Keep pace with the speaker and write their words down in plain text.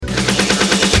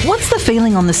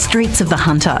feeling on the streets of the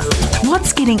Hunter?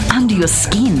 What's getting under your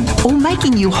skin or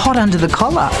making you hot under the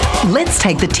collar? Let's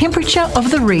take the temperature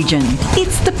of the region.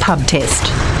 It's the pub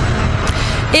test.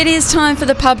 It is time for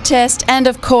the pub test, and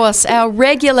of course our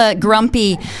regular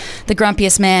grumpy, the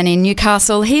grumpiest man in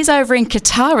Newcastle, he's over in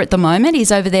Qatar at the moment.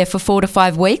 He's over there for 4 to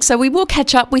 5 weeks, so we will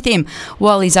catch up with him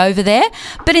while he's over there.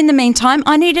 But in the meantime,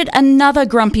 I needed another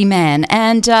grumpy man,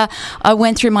 and I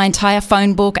went through my entire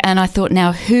phone book and I thought,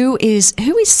 now who is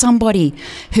somebody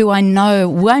who I know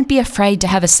won't be afraid to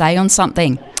have a say on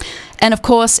something? And of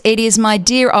course, it is my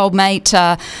dear old mate.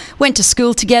 Went to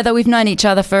school together. We've known each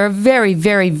other for a very,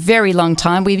 very, very long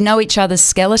time. We know each other's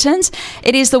skeletons.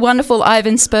 It is the wonderful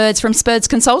Ivan Spyrdz from Spyrdz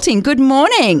Consulting. Good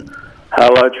morning.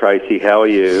 Hello, Tracy. How are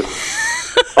you?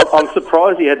 I'm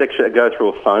surprised you had to actually go through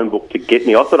a phone book to get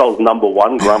me. I thought I was number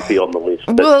one grumpy on the list,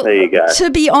 but well, there you go. To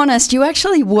be honest, you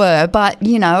actually were, but,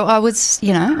 I was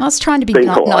trying to be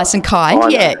nice and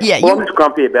kind. Yeah. Well, I'm just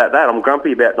grumpy about that. I'm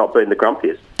grumpy about not being the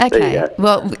grumpiest. Okay.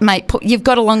 Well, mate, you've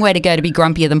got a long way to go to be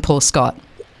grumpier than Paul Scott.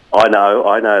 I know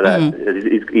that.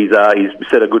 He's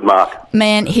set a good mark.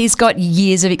 Man, he's got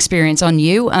years of experience on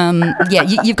you.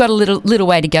 You've got a little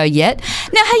way to go yet.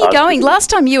 Now, how you going? Last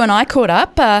time you and I caught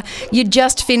up, you'd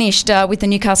just finished with the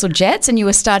Newcastle Jets, and you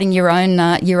were starting your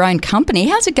own company.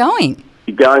 How's it going?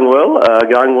 Going well.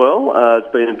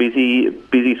 It's been a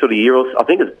busy sort of year. I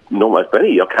think it's almost been a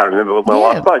year. I can't remember when I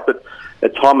last spoke, but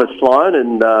time has flown,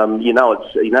 and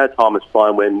time has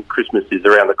flown when Christmas is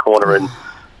around the corner, and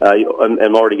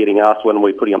I'm already getting asked when are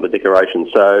we putting up the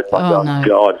decorations. So it's like, no.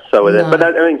 God. So but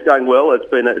everything's going well. It's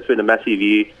been a massive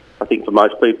year, I think, for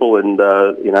most people, and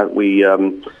I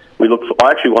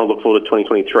actually want to look forward to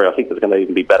 2023. I think it's going to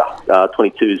even be better.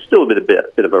 22 is still a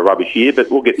bit of a rubbish year, but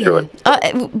we'll get through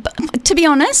it. To be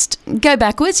honest, go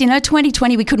backwards.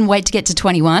 2020 we couldn't wait to get to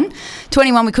 21.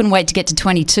 21 we couldn't wait to get to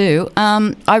 22.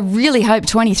 I really hope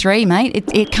 23, mate.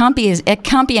 It can't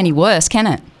be any worse, can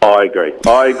it? I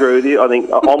agree with you. I think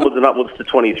onwards and upwards to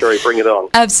 23. Bring it on.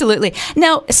 Absolutely.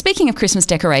 Now, speaking of Christmas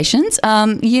decorations,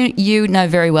 you know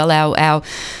very well our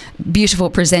beautiful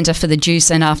presenter for the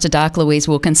Juice and After Dark, Louise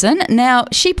Wilkinson. Now,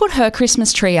 she put her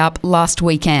Christmas tree up last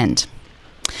weekend.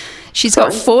 She's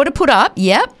got 4 to put up.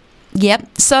 Yep.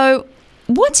 So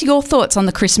what's your thoughts on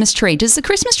the Christmas tree? Does the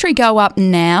Christmas tree go up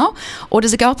now, or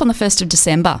does it go up on the 1st of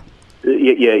December?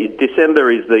 Yeah.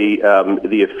 December is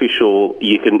the official.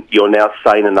 You're now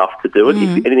sane enough to do it.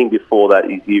 If anything before that,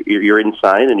 you're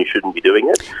insane and you shouldn't be doing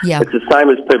it. Yeah. It's the same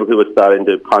as people who are starting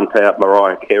to punt out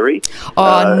Mariah Carey.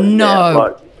 Oh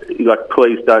no! Like,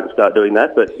 please don't start doing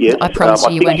that. But yes, I promise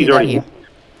you won't hear that here.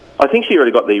 I think she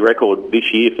already got the record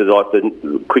this year for like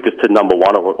the quickest to number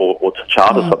one or to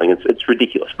chart or something. It's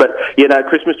ridiculous. But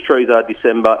Christmas trees are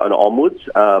December and onwards.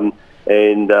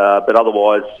 But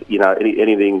otherwise,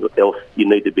 anything else you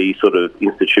need to be sort of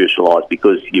institutionalised,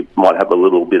 because you might have a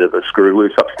little bit of a screw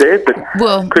loose upstairs.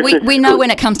 But we know when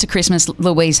it comes to Christmas,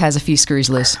 Louise has a few screws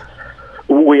loose.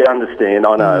 We understand,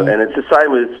 I know, and it's the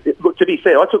same as. Look, to be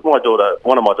fair, I took my daughter.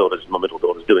 One of my daughters, my middle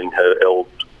daughter's doing her L's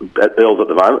at the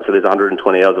moment, so there's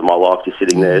 120 hours of my life just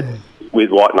sitting there with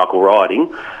white knuckle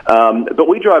riding. But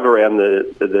we drove around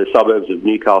the suburbs of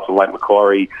Newcastle, Lake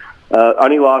Macquarie.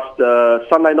 Only last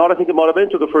Sunday night, I think it might have been,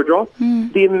 took her for a drive.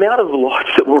 The amount of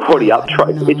lights that were already up,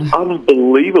 Trace, it's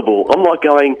unbelievable. I'm like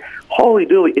going, holy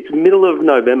dooly, it's middle of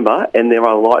November and there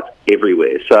are lights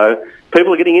everywhere. So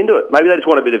people are getting into it. Maybe they just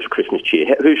want a bit of Christmas cheer.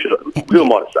 Who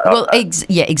am I to say? Well,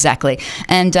 exactly.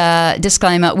 And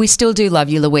disclaimer: we still do love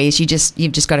you, Louise. You've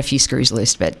just got a few screws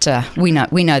loose, but we know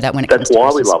that when it comes to Christmas. That's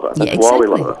why we love her. That's why we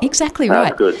love her. Exactly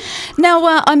right. Good.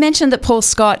 Now, I mentioned that Paul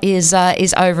Scott is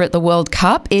over at the World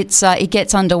Cup. It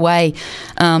gets underway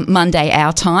Monday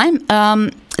our time.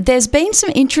 There's been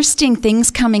some interesting things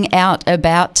coming out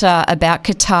about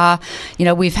Qatar.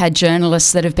 We've had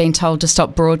journalists that have been told to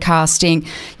stop broadcasting.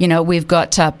 We've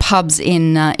got pubs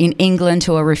in England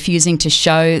who are refusing to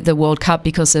show the World Cup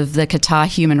because of the Qatar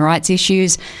human rights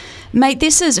issues. Mate,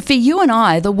 this is, for you and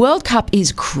I, the World Cup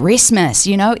is Christmas.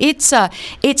 It's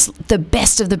the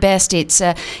best of the best. It's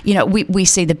we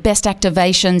see the best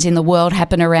activations in the world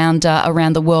happen around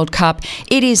the World Cup.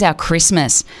 It is our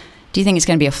Christmas. Do you think it's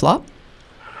going to be a flop?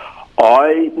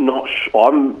 I'm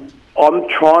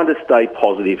trying to stay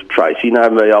positive, Trace. You know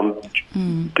me.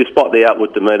 Despite the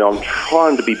outward demeanour, I'm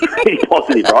trying to be pretty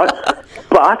positive, right?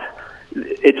 But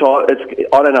I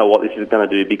don't know what this is going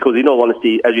to do, because, in all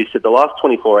honesty, as you said, the last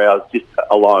 24 hours just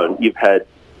alone, you've had,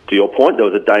 to your point, there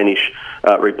was a Danish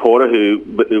reporter who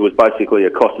was basically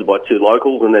accosted by 2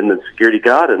 locals and then the security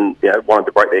guard, and wanted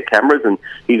to break their cameras, and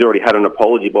he's already had an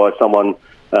apology by someone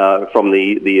from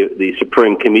the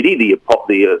Supreme Committee,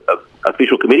 the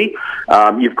official committee.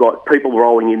 You've got people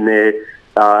rolling in there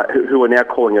who are now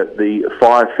calling it the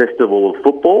Fire Festival of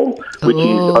Football, which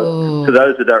is, to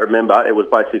those that don't remember, it was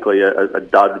basically a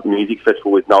dud music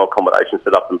festival with no accommodation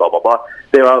set up and blah, blah, blah.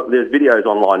 There's videos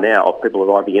online now of people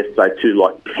arriving yesterday to,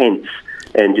 like, tents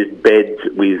and just beds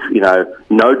with,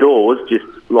 no doors, just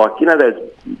like,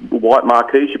 those white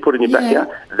marquees you put in your backyard,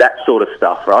 that sort of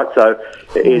stuff, right? So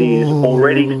it is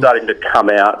already starting to come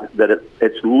out that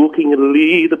it's looking a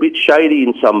little bit shady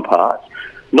in some parts.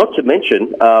 Not to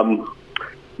mention,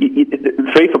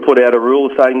 FIFA put out a rule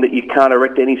saying that you can't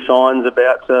erect any signs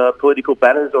about political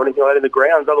banners or anything like that in the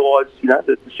grounds, otherwise,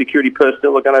 the security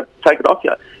personnel are going to take it off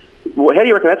you. Well, how do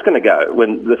you reckon that's going to go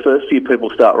when the first few people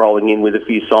start rolling in with a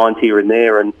few signs here and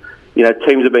there, and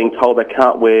teams are being told they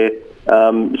can't wear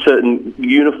certain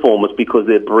uniforms because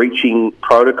they're breaching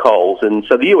protocols? And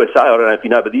so the USA, I don't know if you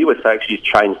know, but the USA actually just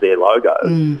changed their logo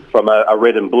from a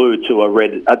red and blue to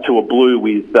a blue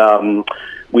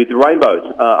with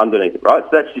rainbows underneath it, right? So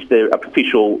that's just their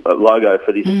official logo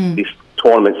for this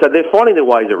tournament. So they're finding their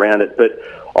ways around it, but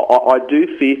I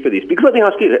do fear for this because let me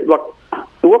ask you, like,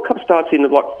 the World Cup starts in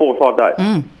like 4 or 5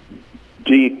 days.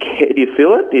 Do you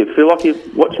feel it? Do you feel like you're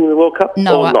watching the World Cup?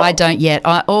 No, I don't yet.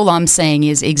 All I'm saying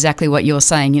is exactly what you're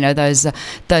saying.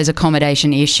 Those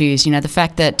accommodation issues. The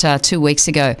fact that 2 weeks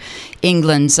ago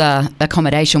England's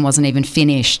accommodation wasn't even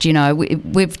finished.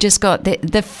 We've just got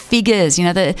the figures.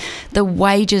 The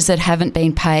wages that haven't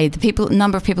been paid. The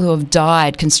number of people who have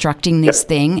died constructing this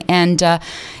thing, and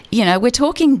we're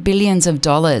talking billions of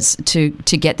dollars to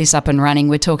get this up and running.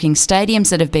 We're talking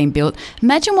stadiums that have been built.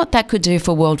 Imagine what that could do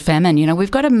for world famine. We've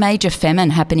got a major famine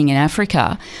happening in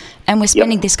Africa, and we're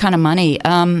spending this kind of money.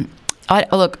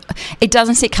 Look, it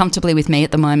doesn't sit comfortably with me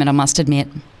at the moment, I must admit.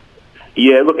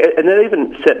 Yeah, look, and they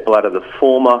even Sepp Blatter, the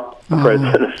former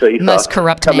president of FIFA, most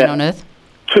corrupt man on earth,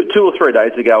 2 or 3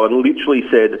 days ago, and literally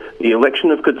said the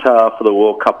election of Qatar for the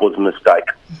World Cup was a mistake.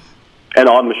 And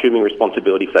I'm assuming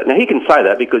responsibility for that. Now, he can say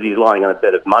that because he's lying on a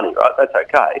bed of money, right? That's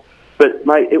okay. But,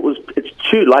 mate, it's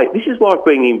too late. This is like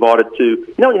being invited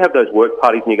to, when you have those work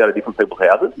parties and you go to different people's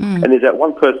houses, and there's that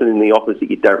one person in the office that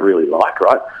you don't really like,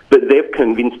 right? But they've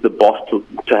convinced the boss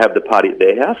to have the party at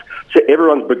their house. So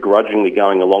everyone's begrudgingly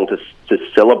going along to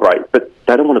celebrate, but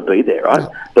they don't want to be there, right?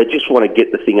 They just want to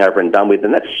get the thing over and done with.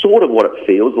 And that's sort of what it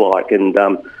feels like. And,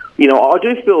 I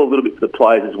do feel a little bit for the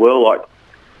players as well. Like,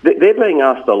 they're being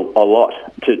asked a lot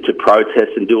to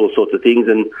protest and do all sorts of things.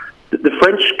 And the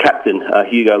French captain,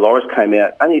 Hugo Lloris, came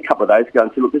out only a couple of days ago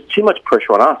and said, look, there's too much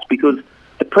pressure on us because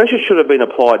the pressure should have been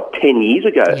applied 10 years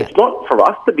ago. Yeah. It's not for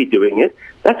us to be doing it.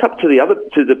 That's up to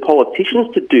the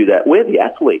politicians to do that. We're the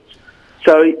athletes.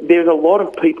 So there's a lot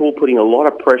of people putting a lot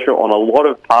of pressure on a lot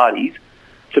of parties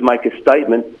to make a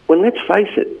statement when, let's face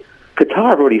it, Qatar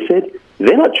have already said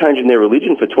they're not changing their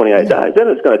religion for 28 days.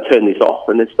 They're just going to turn this off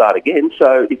and then start again.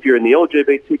 So if you're in the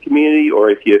LGBT community or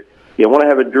if you want to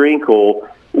have a drink or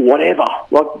whatever,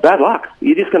 like, bad luck.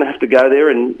 You're just going to have to go there,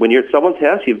 and when you're at someone's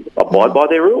house, you abide by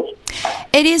their rules.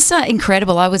 It is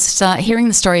incredible. I was hearing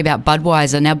the story about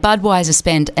Budweiser. Now, Budweiser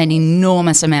spent an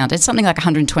enormous amount. It's something like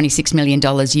 $126 million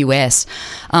US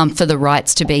for the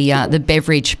rights to be the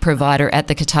beverage provider at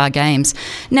the Qatar Games.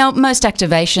 Now, most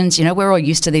activations, we're all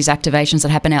used to these activations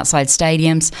that happen outside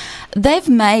stadiums. They've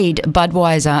made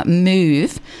Budweiser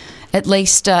move at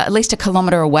least a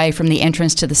kilometre away from the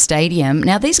entrance to the stadium.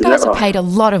 Now, these guys have paid a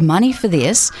lot of money for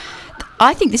this.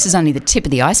 I think this is only the tip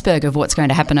of the iceberg of what's going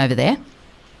to happen over there.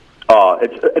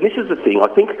 And this is the thing. I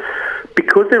think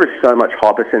because there is so much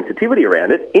hypersensitivity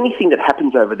around it, anything that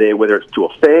happens over there, whether it's to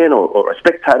a fan or a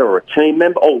spectator or a team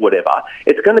member or whatever,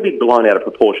 it's going to be blown out of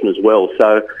proportion as well.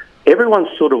 So everyone's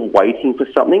sort of waiting for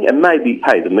something, and maybe,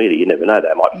 hey, the media, you never know,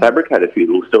 they might fabricate a few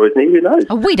little stories, and who knows?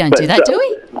 Oh, we don't do that, do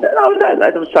we? No,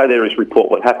 they don't say there is report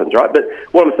what happens, right? But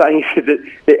what I'm saying is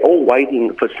that they're all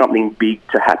waiting for something big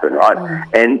to happen, right?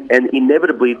 And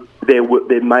inevitably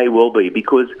there may well be,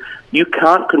 because you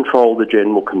can't control the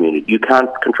general community. You can't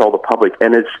control the public,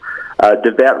 and it's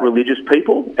devout religious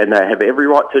people, and they have every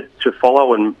right to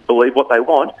follow and believe what they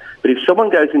want. But if someone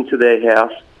goes into their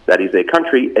house, that is their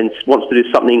country, and wants to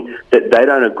do something that they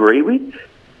don't agree with,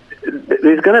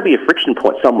 there's going to be a friction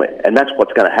point somewhere, and that's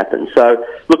what's going to happen. So,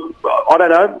 look, I don't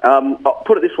know. I'll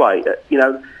put it this way.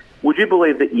 Would you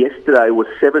believe that yesterday was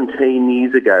 17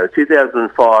 years ago,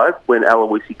 2005, when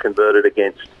Aloisi converted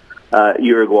against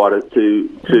Uruguay to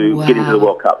get into the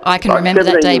World Cup? I can remember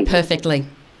that day perfectly.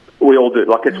 We all do.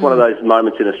 Like, it's one of those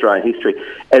moments in Australian history.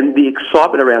 And the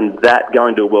excitement around that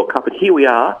going to a World Cup, and here we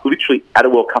are, literally at a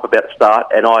World Cup about to start,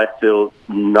 and I feel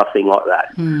nothing like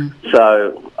that.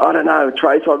 So, I don't know,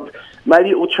 Trace, maybe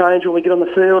it will change when we get on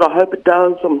the field. I hope it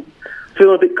does. I'm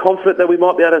feeling a bit confident that we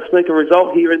might be able to sneak a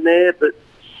result here and there, but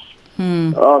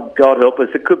oh, God help us.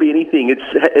 It could be anything.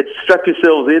 It's strap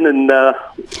yourselves in and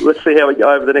let's see how we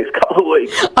go over the next couple of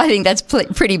weeks. I think that's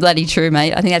pretty bloody true,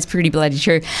 mate. I think that's pretty bloody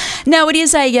true. Now, it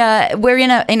is we're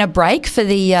in a break for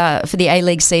the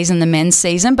A-League season, the men's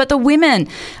season, but the women,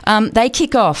 they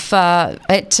kick off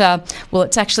it's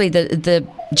actually the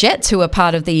Jets who are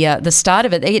part of the start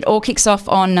of it. It all kicks off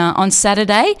on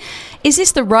Saturday. Is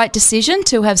this the right decision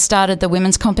to have started the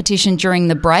women's competition during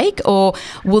the break, or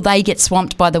will they get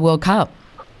swamped by the World Cup?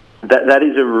 That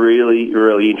is a really,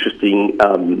 really interesting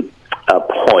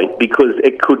point, because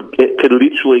it could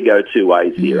literally go two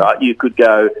ways here. Right? You could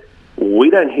go, we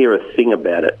don't hear a thing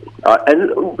about it.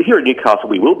 And here at Newcastle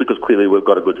we will, because clearly we've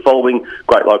got a good following,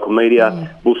 great local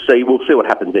media. We'll see what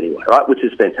happens anyway, right? Which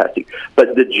is fantastic.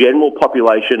 But the general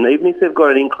population, even if they've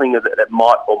got an inkling that it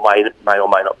might or may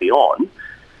not be on,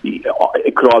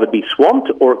 it could either be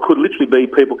swamped, or it could literally be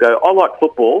people go, I like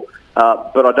football,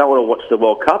 but I don't want to watch the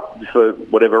World Cup for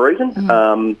whatever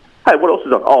reason. Hey, what else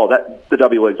is on? Oh, the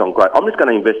W League's on, great. I'm just going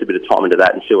to invest a bit of time into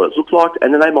that and see what it looks like,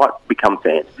 and then they might become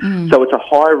fans. So it's a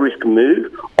high-risk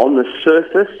move. On the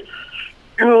surface,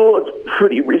 it's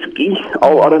pretty risky. I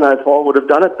don't know if I would have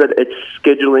done it, but it's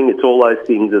scheduling, it's all those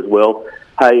things as well.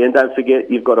 Hey, and don't forget,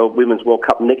 you've got a Women's World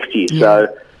Cup next year,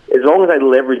 so as long as they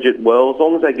leverage it well, as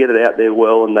long as they get it out there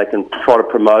well and they can try to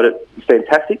promote it, it's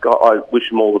fantastic. I wish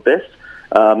them all the best.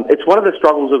 It's one of the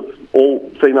struggles of all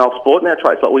female sport now,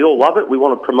 Trace. Like, we all love it, we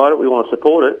want to promote it, we want to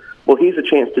support it. Well, here's a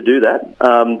chance to do that,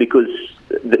 because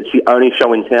it's the only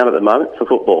show in town at the moment for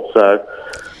football. So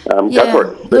go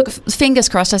for it. Look, fingers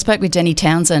crossed. I spoke with Denny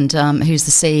Townsend, who's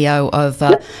the CEO of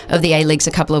the A-Leagues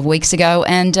a couple of weeks ago,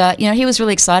 and he was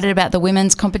really excited about the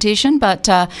women's competition. But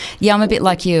I'm a bit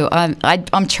like you.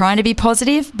 I'm trying to be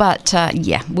positive, but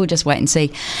we'll just wait and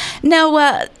see.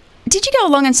 Now, did you go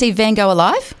along and see Van Gogh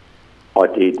Alive? I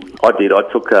did. I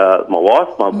took my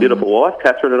wife, my beautiful wife,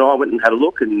 Catherine, and I went and had a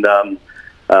look, and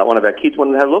one of our kids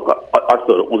wanted to have a look. I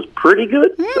thought it was pretty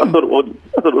good. I thought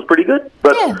it was pretty good,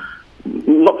 but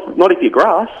not if you're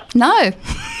grass. No,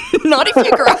 not if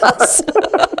you're grass,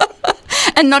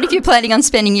 and not if you're planning on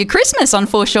spending your Christmas on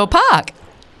Foreshore Park.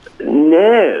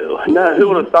 No, who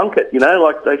would have thunk it?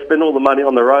 Like, they spend all the money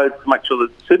on the road to make sure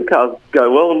that supercars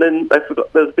go well, and then they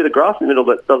forgot there's a bit of grass in the middle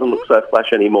that doesn't look so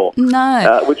flash anymore.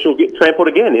 No. Which will get trampled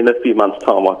again in a few months'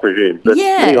 time, I presume. But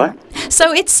anyway.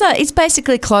 So it's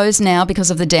basically closed now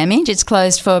because of the damage. It's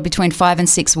closed for between 5 and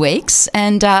 6 weeks,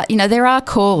 and there are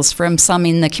calls from some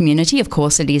in the community. Of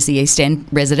course, it is the East End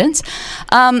residents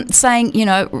saying,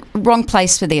 wrong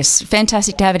place for this.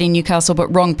 Fantastic to have it in Newcastle, but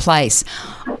wrong place.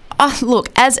 Look,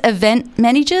 as event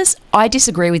managers, I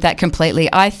disagree with that completely.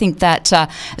 I think that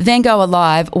Van Gogh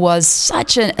Alive was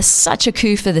such a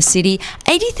coup for the city.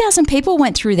 80,000 people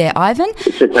went through there, Ivan.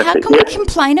 How can we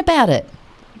complain about it?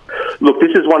 Look,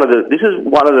 this is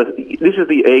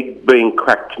the egg being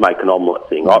cracked to make an omelette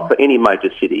thing. Right? For any major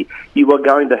city, you are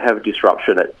going to have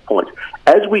disruption at points.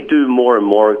 As we do more and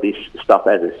more of this stuff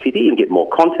as a city and get more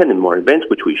content and more events,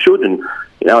 which we should, and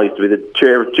I used to be the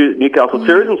chair of Newcastle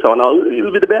Tourism, so I know a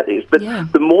little bit about this. But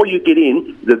the more you get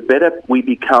in, the better we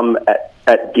become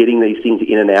at getting these things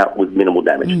in and out with minimal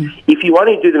damage. If you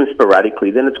only do them sporadically,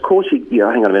 then of course hang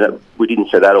on a minute, we didn't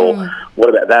say that, or what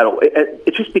about that? Or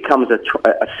it just becomes a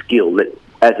skill that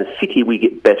as a city we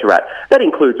get better at. That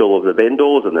includes all of the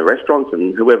vendors and the restaurants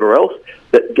and whoever else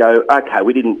that go, okay,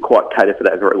 we didn't quite cater for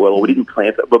that very well, or we didn't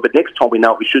plan for that, but next time we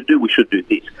know what we should do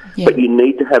this. But you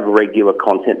need to have regular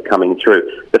content coming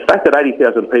through. The fact that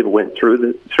 80,000 people went through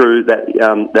that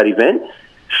event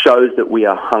shows that we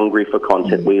are hungry for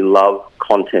content. We love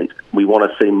content. We want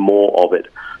to see more of it.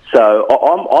 So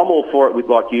I'm all for it with,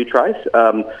 like you, Trace.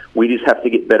 We just have to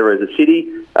get better as a city,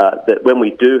 that when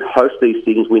we do host these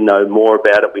things, we know more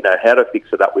about it. We know how to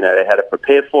fix it up. We know how to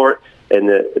prepare for it. And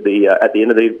at the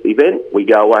end of the event, we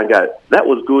go away and go, that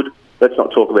was good. Let's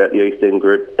not talk about the East End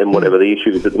group and whatever the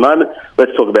issue is at the moment.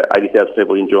 Let's talk about 80,000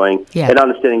 people enjoying and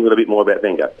understanding a little bit more about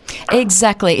Van Gogh.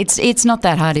 Exactly. It's not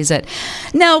that hard, is it?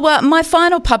 Now, my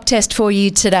final pub test for you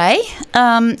today.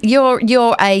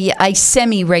 You're a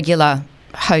semi-regular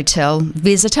hotel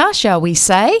visitor, shall we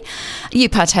say. You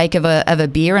partake of a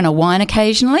beer and a wine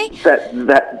occasionally.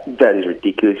 That is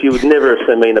ridiculous. You would never have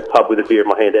seen me in a pub with a beer in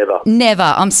my hand ever. Never.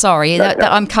 I'm sorry. Okay.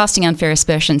 I'm casting unfair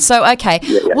aspersions. So, okay.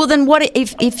 Well, then what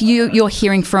if you're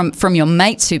hearing from your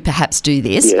mates who perhaps do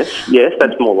this? Yes,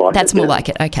 that's more like it. That's more like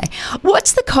it. Okay.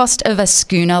 What's the cost of a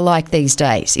schooner like these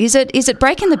days? Is it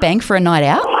breaking the bank for a night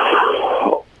out?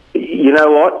 You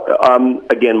know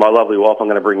what? Again, my lovely wife, I'm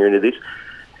going to bring her into this.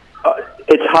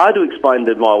 it's hard to explain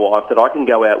to my wife that I can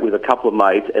go out with a couple of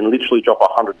mates and literally drop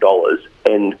 $100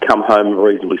 and come home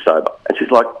reasonably sober. And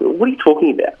she's like, what are you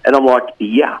talking about? And I'm like,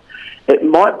 yeah. It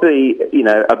might be,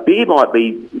 a beer might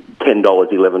be $10,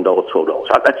 $11, $12.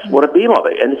 Right? That's what a beer might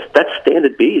be. And that's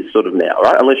standard beers sort of now,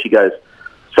 right? Unless she goes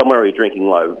somewhere where you're drinking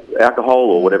low alcohol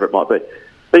or whatever it might be.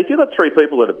 But if you've got three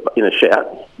people that are in a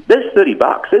shout, there's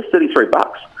 $30. There's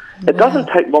 $33. It doesn't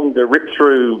take long to rip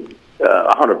through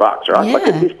 $100, right? Yeah.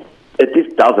 Like it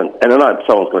just doesn't. And I know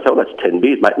someone's going to say, well, that's 10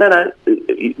 beers, mate. No,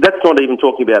 that's not even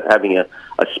talking about having a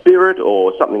spirit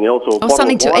or something else. Or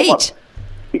something to eat.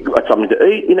 Something to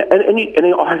eat.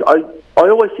 I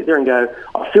always sit there and go,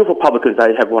 I feel for publicans,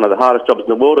 they have one of the hardest jobs in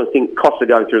the world. I think costs are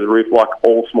going through the roof like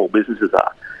all small businesses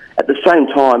are. At the same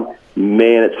time,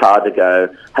 man, it's hard to go,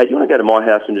 hey, do you want to go to my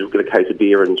house and just get a case of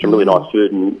beer and some really nice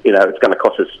food and, it's going to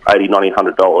cost us $80, $90,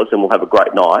 $100 and we'll have a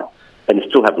great night and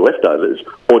still have leftovers?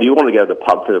 Or do you want to go to the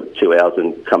pub for 2 hours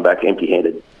and come back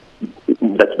empty-handed?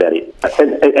 That's about it.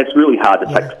 And it's really hard to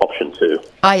take option two.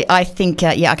 I think,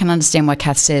 I can understand why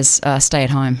Kath says stay at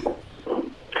home.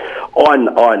 I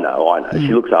know.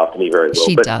 She looks after me very well.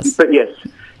 She does. But yeah,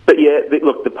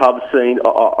 look, the pub scene,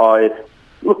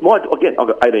 Look, I've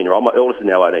got 18-year-old. My eldest is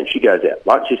now 18. She goes out.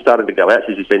 Right? She's starting to go out.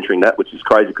 She's just entering that, which is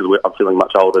crazy because I'm feeling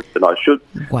much older than I should.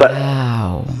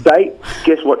 Wow. But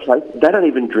guess what, Trace? They don't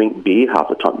even drink beer half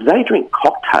the time. They drink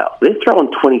cocktails. They're throwing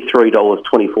 $23,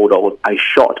 $24 a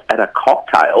shot at a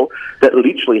cocktail that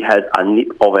literally has a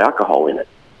nip of alcohol in it.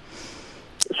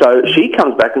 So she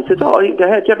comes back and says, oh, did you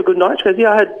have a good night? She goes,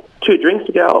 yeah, I had 2 drinks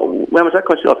to go. Oh, how much that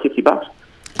cost? She got $50.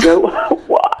 You go,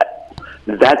 what?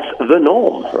 That's the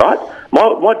norm, right?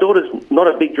 My daughter's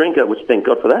not a big drinker, which thank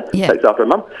God for that. Yeah. Takes after her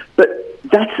mum. But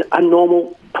that's a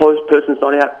normal person's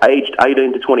night out, aged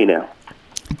 18 to 20 now.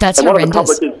 That's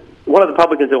horrendous. One of the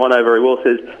publicans who I know very well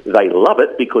says they love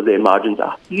it because their margins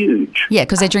are huge. Yeah,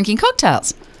 because they're drinking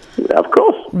cocktails. Of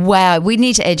course. Wow, we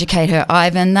need to educate her,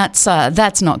 Ivan. That's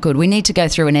not good. We need to go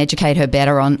through and educate her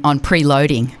better on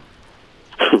preloading.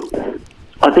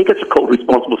 I think it's called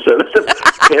responsible service of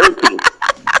parenting.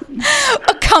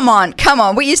 Oh, come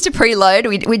on. We used to preload.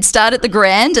 We'd start at the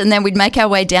Grand and then we'd make our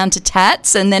way down to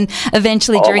Tats and then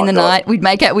eventually during the night we'd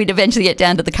eventually get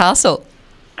down to the Castle.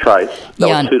 Trace, that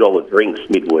was $2 drinks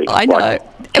midweek. I know.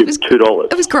 It was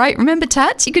 $2. It was great. Remember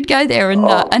Tats? You could go there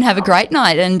and have a great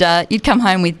night and you'd come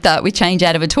home with change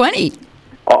out of a 20.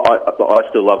 I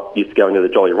still used to going to the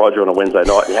Jolly Roger on a Wednesday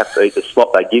night and you have to eat the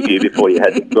slop they give you before you were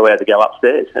allowed to go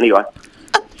upstairs. Anyway.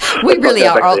 We really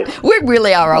are old. We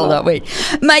really are old, aren't we?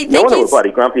 Mate, thank you. No wonder we're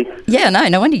bloody grumpy. Yeah,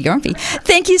 no wonder you're grumpy.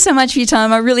 Thank you so much for your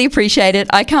time. I really appreciate it.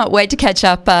 I can't wait to catch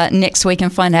up next week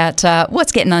and find out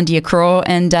what's getting under your craw.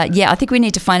 And, I think we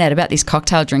need to find out about this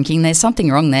cocktail drinking. There's something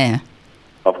wrong there.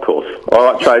 Of course.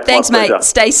 All right, Trace. Thanks, mate.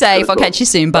 Stay safe. I'll catch you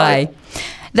soon. Bye.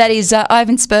 That is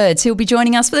Ivan Spyrdz. He'll be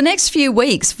joining us for the next few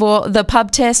weeks for the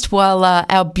pub test while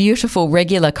our beautiful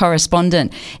regular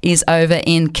correspondent is over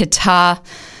in Qatar.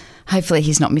 Hopefully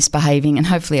he's not misbehaving and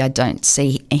hopefully I don't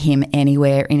see him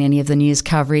anywhere in any of the news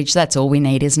coverage. That's all we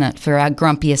need, isn't it, for our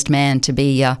grumpiest man to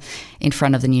be in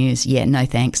front of the news? Yeah, no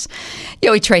thanks.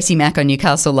 You're with Tracy Mack on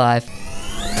Newcastle Live.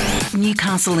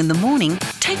 Newcastle in the Morning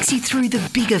takes you through the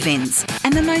big events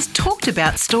and the most talked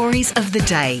about stories of the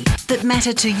day that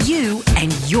matter to you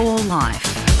and your life.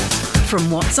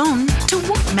 From what's on to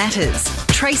what matters,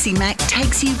 Tracy Mack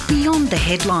takes you beyond the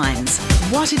headlines,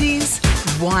 what it is,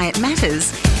 why it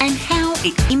matters, and how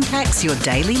it impacts your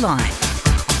daily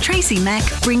life. Tracy Mack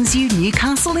brings you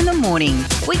Newcastle in the Morning,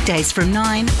 weekdays from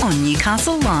 9 on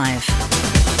Newcastle Live.